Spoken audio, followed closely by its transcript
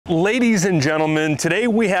Ladies and gentlemen, today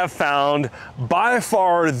we have found by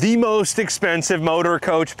far the most expensive motor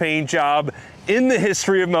coach paint job in the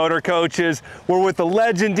history of motor coaches. We're with the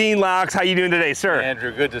legend, Dean Laux. How you doing today, sir?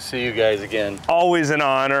 Andrew, good to see you guys again. Always an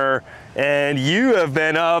honor. And you have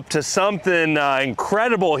been up to something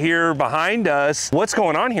incredible here behind us. What's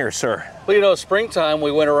going on here, sir? Well, you know, springtime,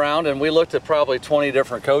 we went around and we looked at probably 20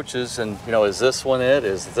 different coaches and, you know, is this one it?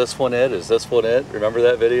 Is this one it? Is this one it? Remember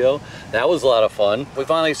that video? That was a lot of fun. We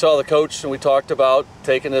finally saw the coach and we talked about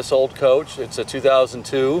taking this old coach, it's a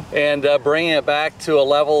 2002, and bringing it back to a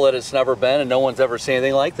level that it's never been, and no one's ever seen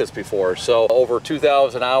anything like this before. So over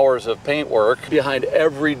 2,000 hours of paint work behind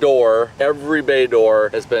every door, every bay door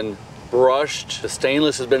has been brushed. The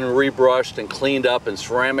stainless has been rebrushed and cleaned up and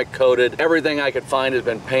ceramic coated. Everything I could find has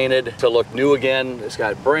been painted to look new again. It's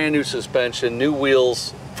got brand new suspension, new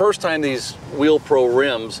wheels. First time these Wheel Pro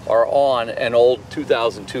rims are on an old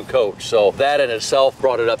 2002 coach. So that in itself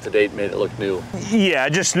brought it up to date, made it look new. Yeah,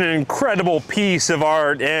 just an incredible piece of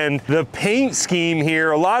art. And the paint scheme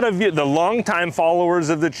here, a lot of you, the longtime followers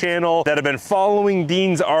of the channel that have been following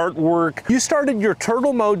Dean's artwork, you started your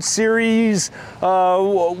Turtle Mode series.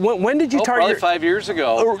 When did you start? Probably 5 years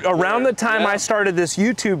ago. Around the time I started this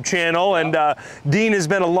YouTube channel, and Dean has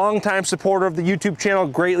been a longtime supporter of the YouTube channel.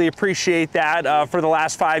 Greatly appreciate that for the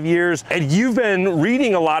last 5 years. And you've been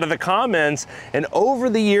reading a lot of the comments, and over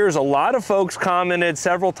the years, a lot of folks commented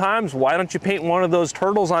several times, why don't you paint one of those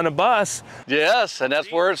turtles on a bus? Yes, and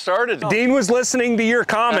that's where it started. Dean was listening to your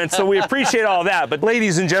comments, so we appreciate all that. But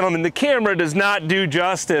ladies and gentlemen, the camera does not do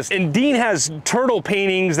justice. And Dean has turtle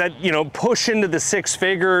paintings that, you know, push into the 6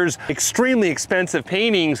 figures, extremely expensive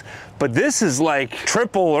paintings, but this is like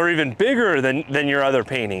triple or even bigger than your other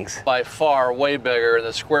paintings. By far, way bigger,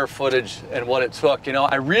 the square footage and what it took. You know,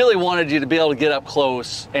 I really wanted you to be able to get up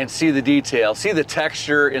close and see the detail, see the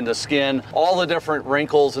texture in the skin, all the different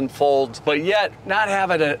wrinkles and folds, but yet not have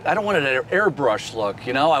it, I don't want it an airbrush look,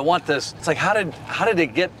 you know? I want this, it's like, how did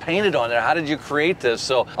it get painted on there? How did you create this?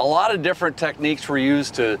 So a lot of different techniques were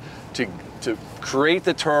used to create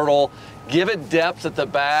the turtle, give it depth at the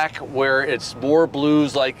back where it's more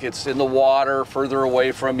blues, like it's in the water further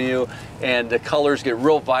away from you, and the colors get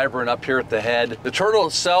real vibrant up here at the head. The turtle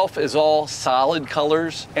itself is all solid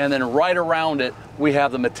colors, and then right around it we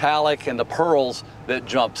have the metallic and the pearls that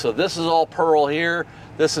jump. So this is all pearl here,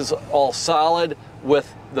 this is all solid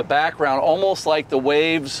with the background almost like the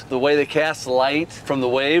waves, the way they cast light from the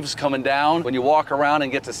waves coming down. When you walk around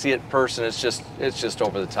and get to see it in person, it's just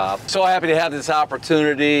over the top. So happy to have this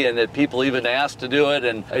opportunity and that people even asked to do it,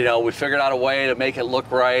 and you know, we figured out a way to make it look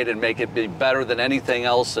right and make it be better than anything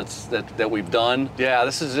else that we've done. Yeah,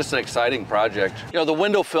 this is just an exciting project. You know, the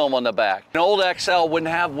window film on the back. An old XL wouldn't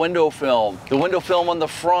have window film. The window film on the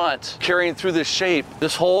front carrying through the shape.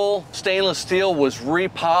 This whole stainless steel was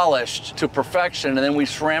repolished to perfection, and then we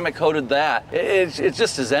ceramic coated that. It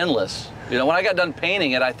just is endless. You know, when I got done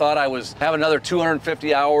painting it, I thought I was having another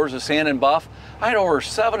 250 hours of sand and buff. I had over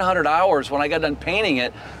 700 hours when I got done painting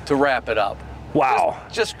it to wrap it up. Wow.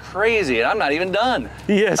 Just crazy, and I'm not even done.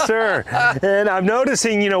 Yes, sir. And I'm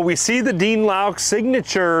noticing, you know, we see the Dean Laux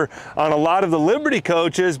signature on a lot of the Liberty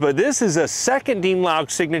coaches, but this is a second Dean Laux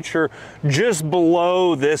signature just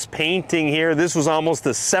below this painting here. This was almost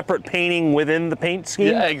a separate painting within the paint scheme.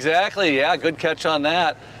 Yeah, exactly. Yeah, good catch on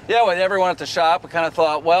that. Yeah, when everyone at the shop, we kind of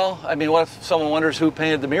thought, well, I mean, what if someone wonders who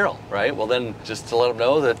painted the mural, right? Well, then just to let them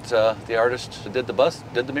know that the artist did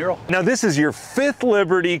the mural. Now, this is your 5th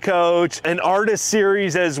Liberty coach, an artist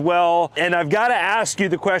series as well. And I've got to ask you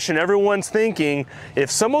the question everyone's thinking,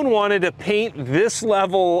 if someone wanted to paint this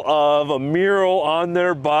level of a mural on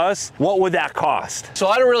their bus, what would that cost? So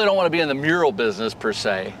I really don't want to be in the mural business per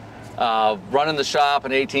se. Running the shop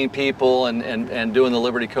and 18 people and doing the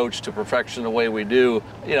Liberty coach to perfection the way we do,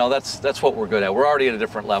 you know, that's what we're good at. We're already at a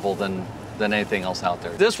different level than anything else out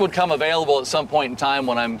there. This would come available at some point in time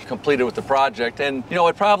when I'm completed with the project, and you know,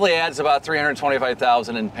 it probably adds about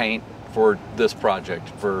 $325,000 in paint for this project,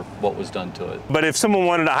 for what was done to it. But if someone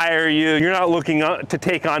wanted to hire you, you're not looking to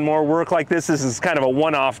take on more work like this? This is kind of a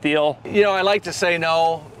one-off deal? You know, I like to say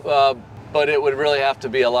no, but it would really have to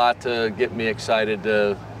be a lot to get me excited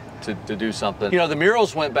to do something. You know, the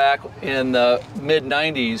murals went back in the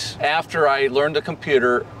mid-90s. After I learned the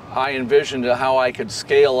computer, I envisioned how I could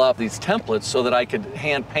scale up these templates so that I could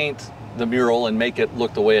hand paint the mural and make it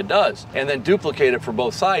look the way it does, and then duplicate it for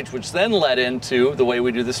both sides, which then led into the way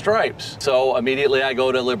we do the stripes. So immediately I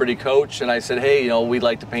go to Liberty Coach and I said, hey, you know, we'd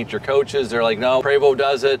like to paint your coaches. They're like, no, Prevost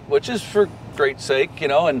does it, which is for great sake, you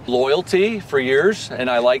know, and loyalty for years, and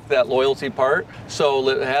I like that loyalty part.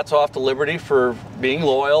 So hats off to Liberty for being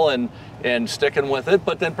loyal and and sticking with it.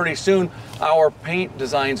 But then pretty soon our paint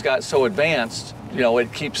designs got so advanced, you know,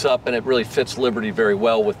 it keeps up and it really fits Liberty very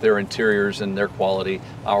well with their interiors and their quality.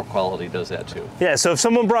 Our quality does that too. Yeah, so if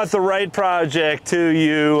someone brought the right project to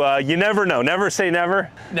you, you never know. Never say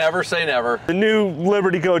never. Never say never. The new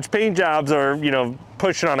Liberty Coach paint jobs are, you know,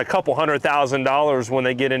 pushing on a couple $100,000 when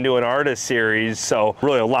they get into an artist series. So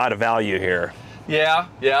really a lot of value here. Yeah,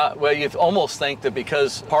 yeah. Well, you almost think that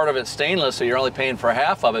because part of it's stainless, so you're only paying for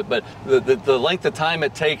half of it, but the length of time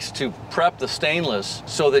it takes to prep the stainless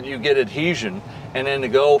so that you get adhesion, and then to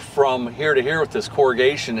go from here to here with this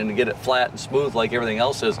corrugation and to get it flat and smooth like everything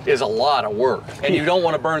else is a lot of work. And you don't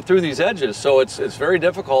want to burn through these edges, so it's very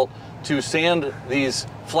difficult to sand these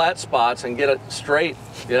flat spots and get it straight,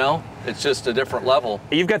 you know? It's just a different level.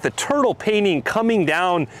 You've got the turtle painting coming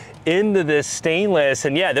down into this stainless,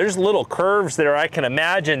 and yeah, there's little curves there. I can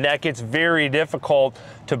imagine that gets very difficult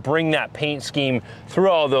to bring that paint scheme through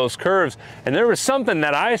all those curves. And there was something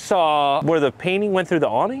that I saw where the painting went through the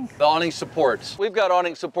awning. The awning supports. We've got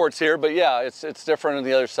awning supports here, but yeah, it's different on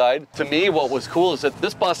the other side. To me, what was cool is that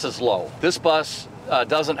this bus is low. This bus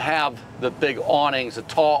doesn't have the big awnings, the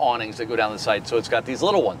tall awnings that go down the side, so it's got these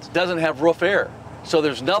little ones. It doesn't have roof air. So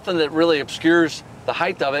there's nothing that really obscures the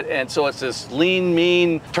height of it, and so it's this lean,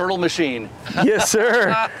 mean turtle machine. Yes,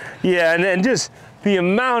 sir. Yeah, and just the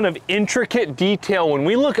amount of intricate detail when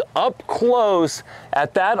we look up close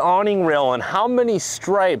at that awning rail and how many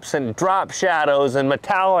stripes and drop shadows and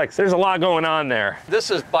metallics. There's a lot going on there.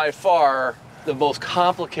 This is by far the most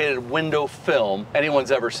complicated window film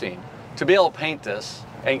anyone's ever seen. To be able to paint this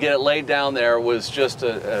and get it laid down there was just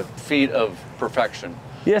a feat of perfection.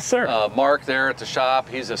 Yes, sir. Mark there at the shop,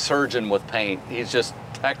 he's a surgeon with paint. He's just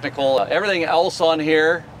technical. Everything else on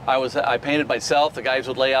here, I painted myself. The guys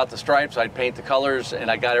would lay out the stripes, I'd paint the colors,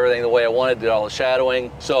 and I got everything the way I wanted, did all the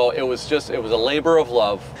shadowing. So it was a labor of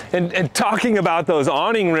love. And talking about those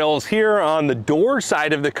awning rails here on the door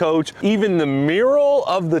side of the coach, even the mural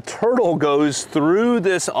of the turtle goes through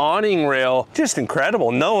this awning rail. Just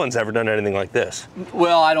incredible. No one's ever done anything like this.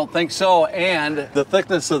 Well, I don't think so. And the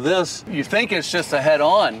thickness of this, you think it's just a head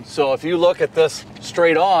on. So if you look at this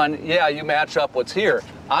straight on, yeah, you match up what's here.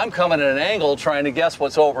 I'm coming at an angle trying to guess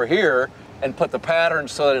what's over here and put the pattern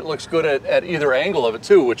so that it looks good at either angle of it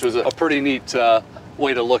too, which was a pretty neat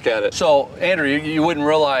way to look at it. So Andrew, you wouldn't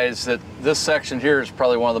realize that this section here is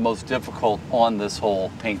probably one of the most difficult on this whole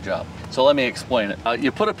paint job. So let me explain it.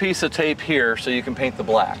 You put a piece of tape here so you can paint the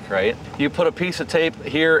black, right? You put a piece of tape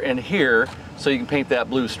here and here so you can paint that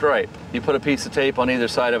blue stripe. You put a piece of tape on either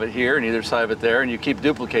side of it here and either side of it there, and you keep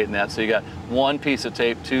duplicating that. So you got one piece of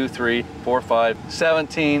tape, 2, 3, 4, 5,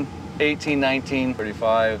 17, 18, 19,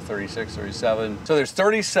 35, 36, 37. So there's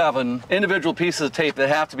 37 individual pieces of tape that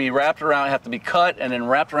have to be wrapped around, have to be cut and then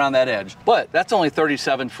wrapped around that edge. But that's only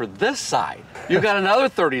 37 for this side. You've got another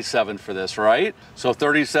 37 for this, right? So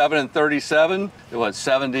 37 and 37, what,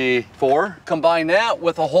 74? Combine that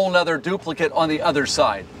with a whole nother duplicate on the other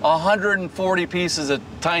side. 140 pieces of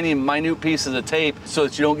tiny, minute pieces of tape so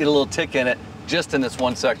that you don't get a little tick in it just in this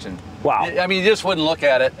one section. Wow. I mean, you just wouldn't look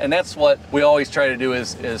at it, and that's what we always try to do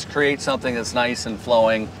is create something that's nice and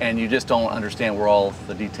flowing, and you just don't understand where all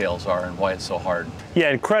the details are and why it's so hard. Yeah,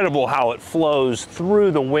 incredible how it flows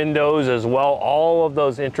through the windows as well, all of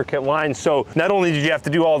those intricate lines. So not only did you have to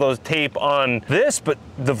do all those tape on this, but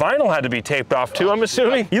the vinyl had to be taped off too, I'm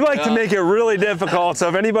assuming? You like to make it really difficult, so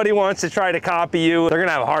if anybody wants to try to copy you, they're gonna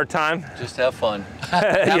have a hard time. Just have fun.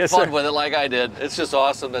 Have Yes, fun sir. with it like I did. It's just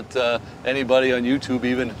awesome that anybody on YouTube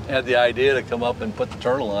even had the idea to come up and put the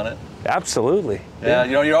turtle on it. Absolutely. Yeah,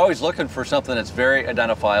 you know, you're always looking for something that's very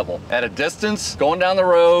identifiable. At a distance, going down the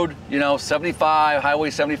road, you know, 75, Highway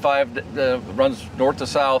 75 runs north to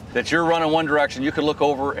south, that you're running one direction, you could look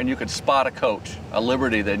over and you could spot a coach, a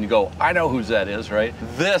Liberty, then you go, I know whose that is, right?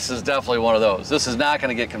 This is definitely one of those. This is not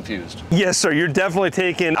gonna get confused. Yes, sir, you're definitely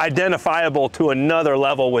taking identifiable to another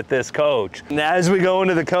level with this coach. And as we go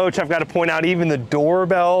into the coach, I've got to point out even the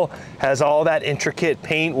doorbell has all that intricate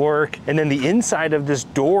paint work. And then the inside of this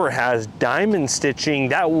door has diamond stitching.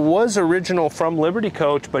 That was original from Liberty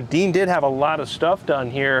Coach, but Dean did have a lot of stuff done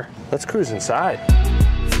here. Let's cruise inside.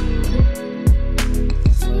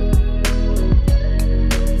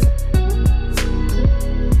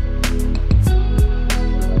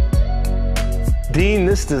 Dean,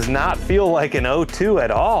 this does not feel like an 02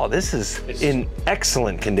 at all. This is in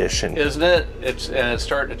excellent condition. Isn't it? And it's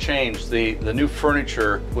starting to change. The new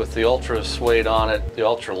furniture with the ultra suede on it, the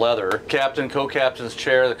ultra leather, captain, co-captain's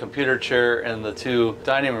chair, the computer chair, and the two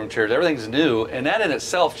dining room chairs, everything's new, and that in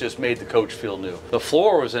itself just made the coach feel new. The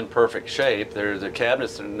floor was in perfect shape. The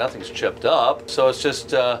cabinets, nothing's chipped up, so it's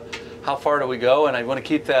just how far do we go? And I want to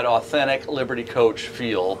keep that authentic Liberty coach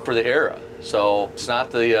feel for the era. So it's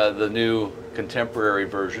not the new contemporary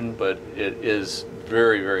version, but it is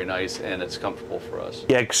very, very nice, and it's comfortable for us.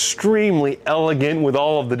 Yeah, extremely elegant with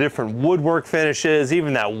all of the different woodwork finishes,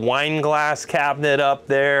 even that wine glass cabinet up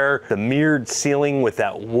there, the mirrored ceiling with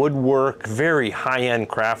that woodwork, very high-end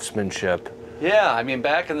craftsmanship. Yeah, I mean,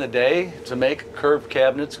 back in the day, to make curved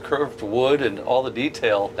cabinets, curved wood, and all the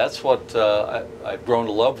detail, that's what I've grown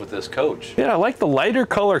to love with this coach. Yeah, I like the lighter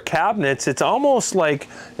color cabinets. It's almost like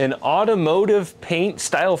an automotive paint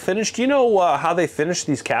style finish. Do you know how they finish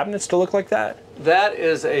these cabinets to look like that? That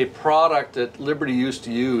is a product that Liberty used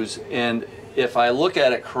to use, and if I look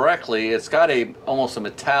at it correctly, it's got almost a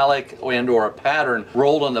metallic and or a pattern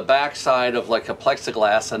rolled on the back side of like a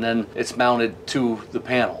plexiglass, and then it's mounted to the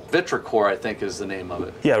panel. Vitricore, I think, is the name of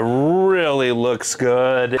it. Yeah, really looks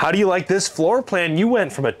good. How do you like this floor plan? You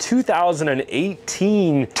went from a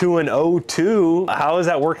 2018 to an 02. How is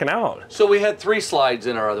that working out? So we had 3 slides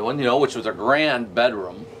in our other one, which was a grand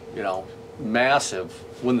bedroom, massive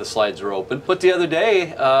when the slides are open. But the other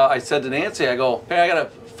day, I said to Nancy, I go, hey, I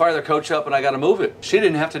gotta fire the coach up and I got to move it. She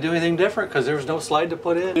didn't have to do anything different because there was no slide to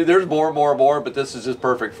put in. There's more, but this is just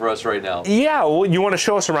perfect for us right now. Yeah, well, you want to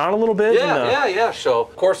show us around a little bit? Yeah. So,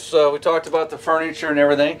 of course, we talked about the furniture and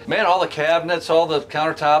everything. Man, all the cabinets, all the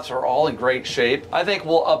countertops are all in great shape. I think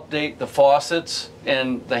we'll update the faucets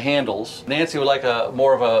and the handles. Nancy would like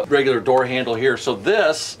more of a regular door handle here. So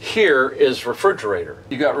this here is refrigerator.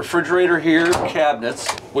 You got refrigerator here, cabinets,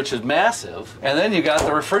 which is massive, and then you got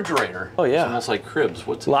the refrigerator. Oh yeah, it's almost like cribs.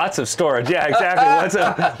 Lots of storage. Yeah,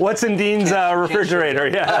 exactly. What's in Dean's refrigerator?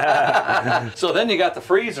 Yeah. So then you got the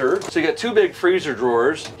freezer. So you got 2 big freezer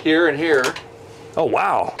drawers here and here. Oh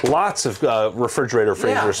wow, lots of refrigerator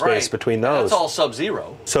freezer space between those. That's all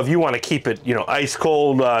sub-zero. So if you want to keep it, ice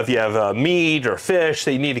cold, if you have meat or fish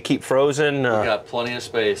that you need to keep frozen. You got plenty of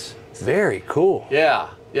space. Very cool. Yeah.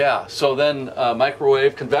 So then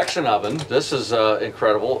microwave convection oven. This is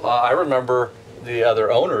incredible. I remember the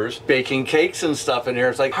other owners baking cakes and stuff in here.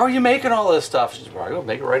 It's like, how are you making all this stuff? She's like, well, I go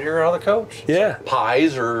make it right here on the coach. Yeah. Like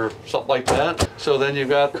pies or something like that. So then you've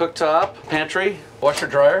got cooktop, pantry, washer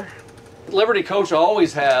dryer. Liberty Coach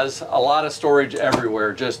always has a lot of storage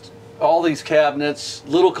everywhere. Just all these cabinets,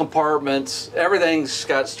 little compartments, everything's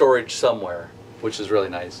got storage somewhere, which is really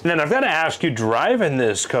nice. And then I've got to ask you, driving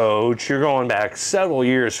this coach, you're going back several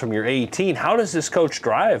years from your 18. How does this coach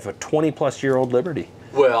drive a 20-plus-year-old Liberty?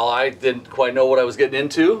 Well, I didn't quite know what I was getting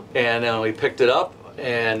into, and we picked it up.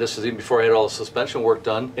 And this was even before I had all the suspension work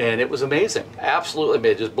done, and it was amazing. Absolutely,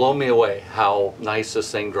 it just blew me away how nice this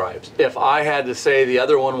thing drives. If I had to say the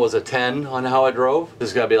other one was a 10 on how it drove, this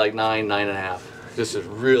has got to be like 9, 9.5. This is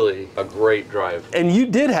really a great drive. And you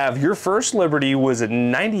did have your first Liberty, was it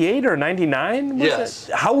 98 or 99? Yes.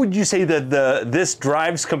 How would you say that this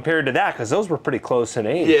drives compared to that? Because those were pretty close in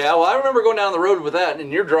age. Yeah, well, I remember going down the road with that,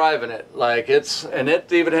 and you're driving it like and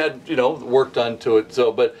it even had work done to it.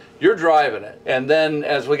 So, but you're driving it, and then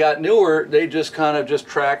as we got newer, they just kind of just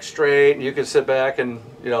track straight, and you can sit back and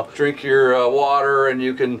drink your water, and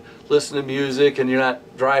you can listen to music, and you're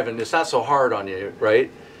not driving. It's not so hard on you,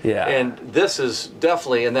 right? Yeah. And this is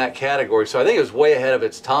definitely in that category. So I think it was way ahead of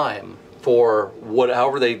its time for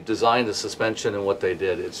however they designed the suspension and what they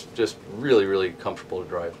did. It's just really, really comfortable to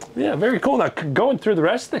drive. Yeah, very cool. Now going through the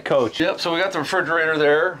rest of the coach. Yep, so we got the refrigerator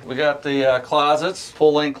there. We got the closets,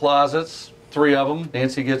 full-length closets, 3 of them.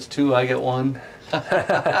 Nancy gets 2, I get 1.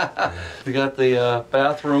 We got the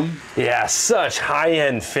bathroom. Yeah, such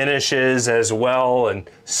high-end finishes as well, and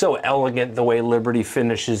so elegant the way Liberty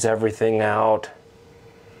finishes everything out.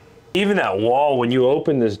 Even that wall, when you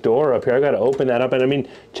open this door up here, I got to open that up, and I mean,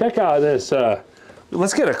 check out this.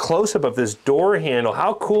 Let's get a close-up of this door handle.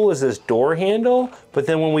 How cool is this door handle? But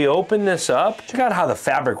then when we open this up, check out how the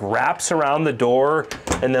fabric wraps around the door,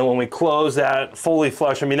 and then when we close that fully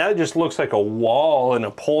flush, I mean, that just looks like a wall, an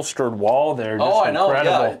upholstered wall there. Just I know,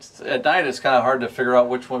 incredible. yeah. At night, it's kind of hard to figure out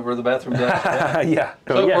where the bathroom's at. Yeah.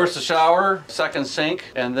 So, of course, the shower, second sink,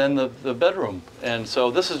 and then the bedroom. And so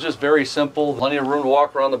this is just very simple. Plenty of room to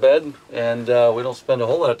walk around the bed, and we don't spend a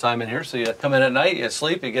whole lot of time in here. So you come in at night, you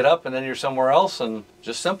sleep, you get up, and then you're somewhere else, and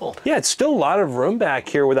just simple. Yeah, it's still a lot of room back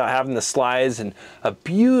here without having the slides, and a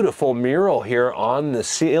beautiful mural here on the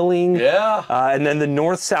ceiling. Yeah. And then the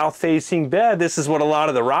north-south facing bed. This is what a lot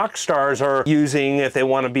of the rock stars are using if they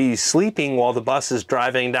want to be sleeping while the bus is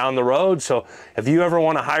driving down the road. So if you ever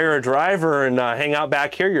want to hire a driver and hang out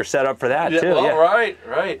back here, you're set up for that too. Well, yeah.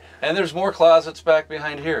 Right. And there's more closets back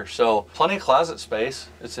behind here. So plenty of closet space.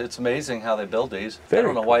 It's amazing how they build these. I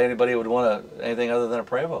don't know why anybody would want anything other than a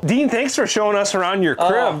Prevost. Dean, thanks for showing us around your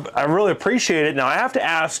crib. I really appreciate it. Now I have to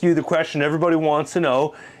ask you the question everybody wants to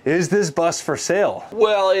know. Is this bus for sale?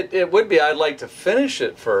 Well, it would be. I'd like to finish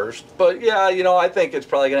it first. But yeah, you know, I think it's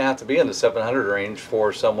probably going to have to be in the 700 range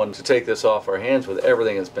for someone to take this off our hands with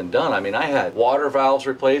everything that's been done. I mean, I had water valves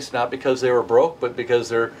replaced, not because they were broke, but because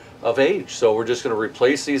they're of age. So we're just going to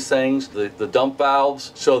replace these things, the dump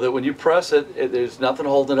valves, so that when you press it, there's nothing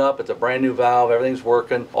holding it up. It's a brand new valve. Everything's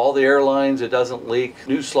working. All the air lines, it doesn't leak.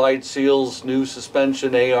 New slide seals, new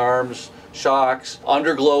suspension A-arms, shocks,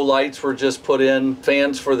 underglow lights were just put in,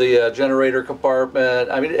 fans for the generator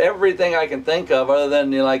compartment. I mean, everything I can think of other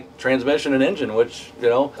than, you know, like transmission and engine, which, you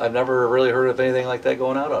know, I've never really heard of anything like that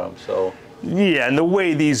going out on them. So. Yeah, and the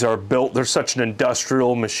way these are built, they're such an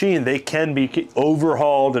industrial machine. They can be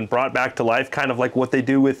overhauled and brought back to life, kind of like what they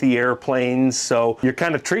do with the airplanes. So you're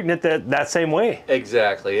kind of treating it that same way.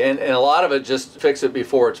 Exactly, and a lot of it just fix it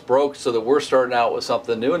before it's broke, so that we're starting out with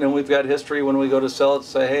something new, and then we've got history when we go to sell it.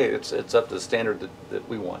 Say, hey, it's up to the standard that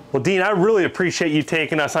we want. Well, Dean, I really appreciate you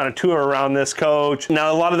taking us on a tour around this coach.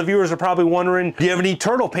 Now, a lot of the viewers are probably wondering, do you have any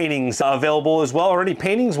turtle paintings available as well, or any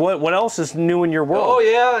paintings? What else is new in your world? Oh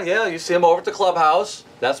yeah, you see them over at the clubhouse.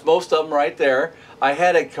 That's most of them right there. I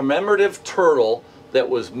had a commemorative turtle that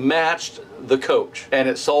was matched the coach, and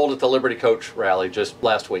it sold at the Liberty Coach Rally just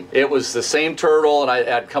last week. It was the same turtle, and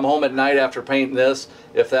I'd come home at night after painting this.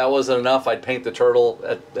 If that wasn't enough, I'd paint the turtle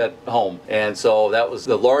at home. And so that was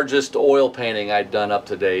the largest oil painting I'd done up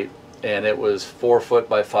to date, and it was 4 foot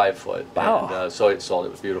by 5 foot. Wow. And so it sold.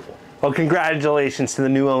 It was beautiful. Well, congratulations to the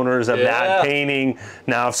new owners of that painting.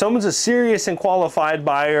 Now, if someone's a serious and qualified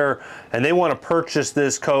buyer and they want to purchase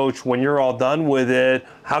this coach when you're all done with it,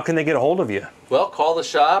 how can they get a hold of you? Well, call the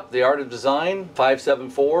shop, The Art of Design,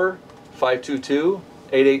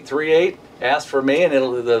 574-522-8838. Ask for me, and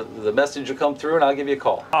the message will come through, and I'll give you a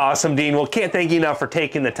call. Awesome, Dean. Well, can't thank you enough for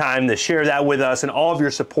taking the time to share that with us and all of your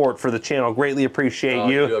support for the channel. Greatly appreciate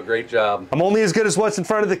you. You do a great job. I'm only as good as what's in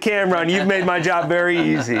front of the camera, and you've made my job very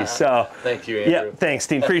easy. So, thank you, Andrew. Yeah, thanks,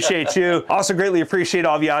 Dean. Appreciate you. Also, greatly appreciate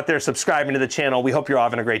all of you out there subscribing to the channel. We hope you're all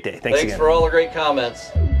having a great day. Thanks again. For all the great comments.